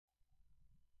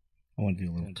I want to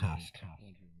do a little test.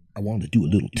 I wanted to do a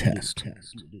little test.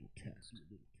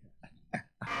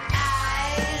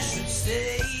 I should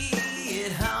stay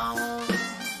at home.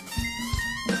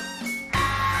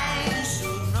 I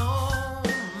should know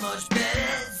much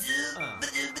better.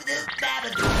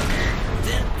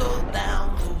 Then go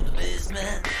down to the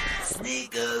basement,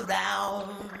 sneak around.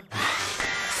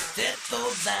 Then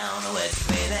go down to West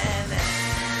Main.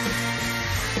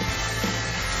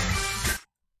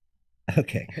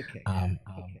 Okay. All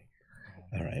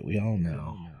right, we all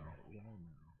know.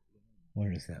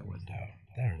 Where is that window?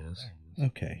 There it is.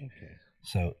 Okay.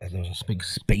 So there was a big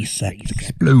SpaceX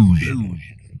explosion.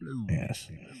 Yes.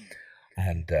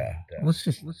 And let's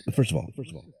just first of all,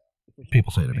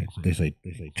 people say to me, they say,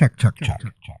 Chuck.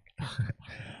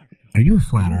 Are you a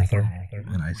flat earther?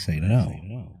 And I say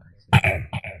no.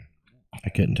 I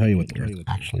couldn't tell you what the Earth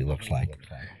actually looks like,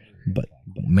 but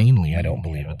mainly I don't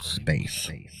believe it's space.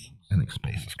 I think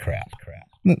space is crap.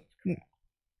 What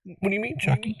do you mean,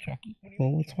 Chucky?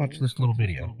 Well, let's watch this little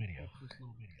video.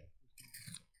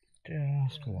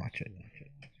 Just watch it.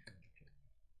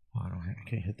 Oh, I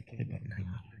can't hit the play button. Hang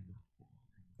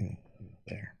on.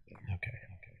 There. Okay.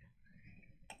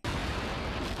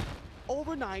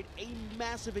 Overnight, a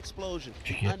massive explosion.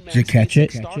 Did you catch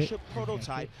it? Starship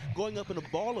prototype going up in a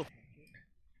ball of...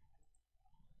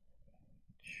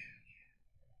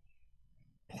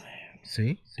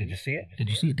 See? Did you see it? Did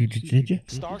you see it? Did you?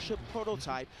 Starship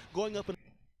prototype going up in...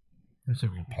 Let's see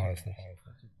if we can pause this.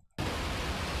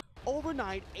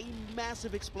 Overnight, a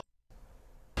massive explosion.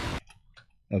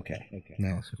 Okay.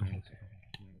 Now let's see if we can...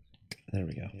 There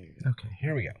we go. Okay,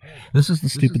 here we go. This is the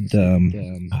stupid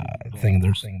thing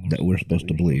that we're supposed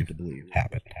to believe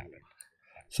happened.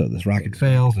 So this rocket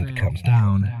fails, and it comes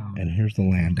down, and here's the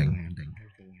landing.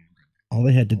 All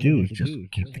they had to do was just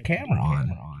keep the camera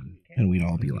on, and we'd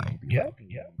all be like, yep,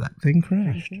 that thing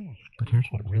crashed. But here's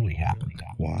what really happened.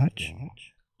 Watch.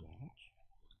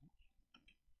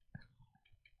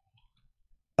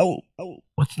 Oh,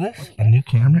 what's this? A new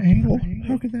camera angle?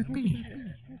 How could that be?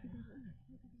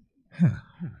 Huh.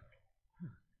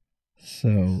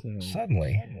 So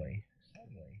suddenly,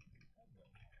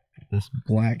 this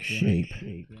black shape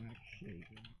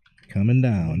coming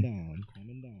down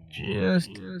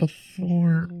just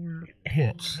before it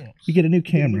hits. You get a new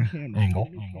camera angle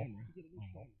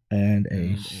and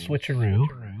a switcheroo,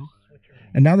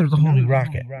 and now there's a whole new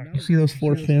rocket. You see those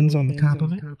 4 fins on the top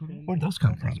of it? Where'd those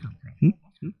come from?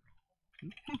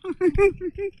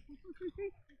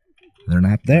 They're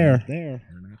not there.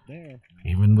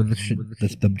 Even with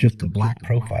just the black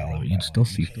profile of it, you'd still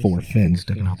see 4 fins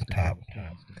sticking out the top.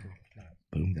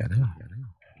 Boom, there they are.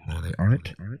 There they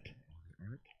aren't.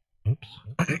 Oops.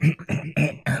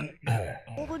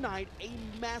 Overnight, a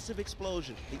massive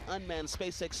explosion. The unmanned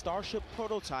SpaceX Starship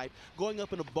prototype going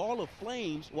up in a ball of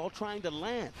flames while trying to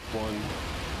land.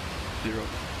 1, 0.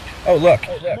 Oh, look.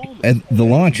 At the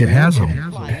launch, it has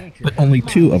them, but only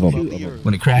 2 of them.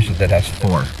 When it crashes, it has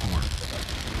 4.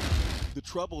 The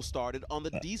trouble started on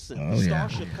the descent. Oh, yeah.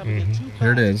 Starship coming in too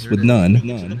Here it fast is, with none.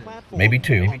 to the platform Maybe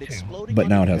 2, and exploding but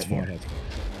now it under has 4.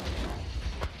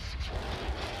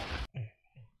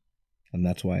 And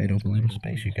that's why I don't believe in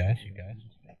space, you guys.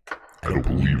 I don't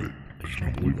believe it. I just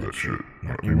don't believe that shit.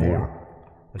 Not anymore.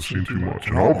 I've seen too much.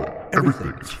 And all that.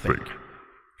 Everything is fake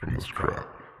from this crap.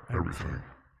 Everything.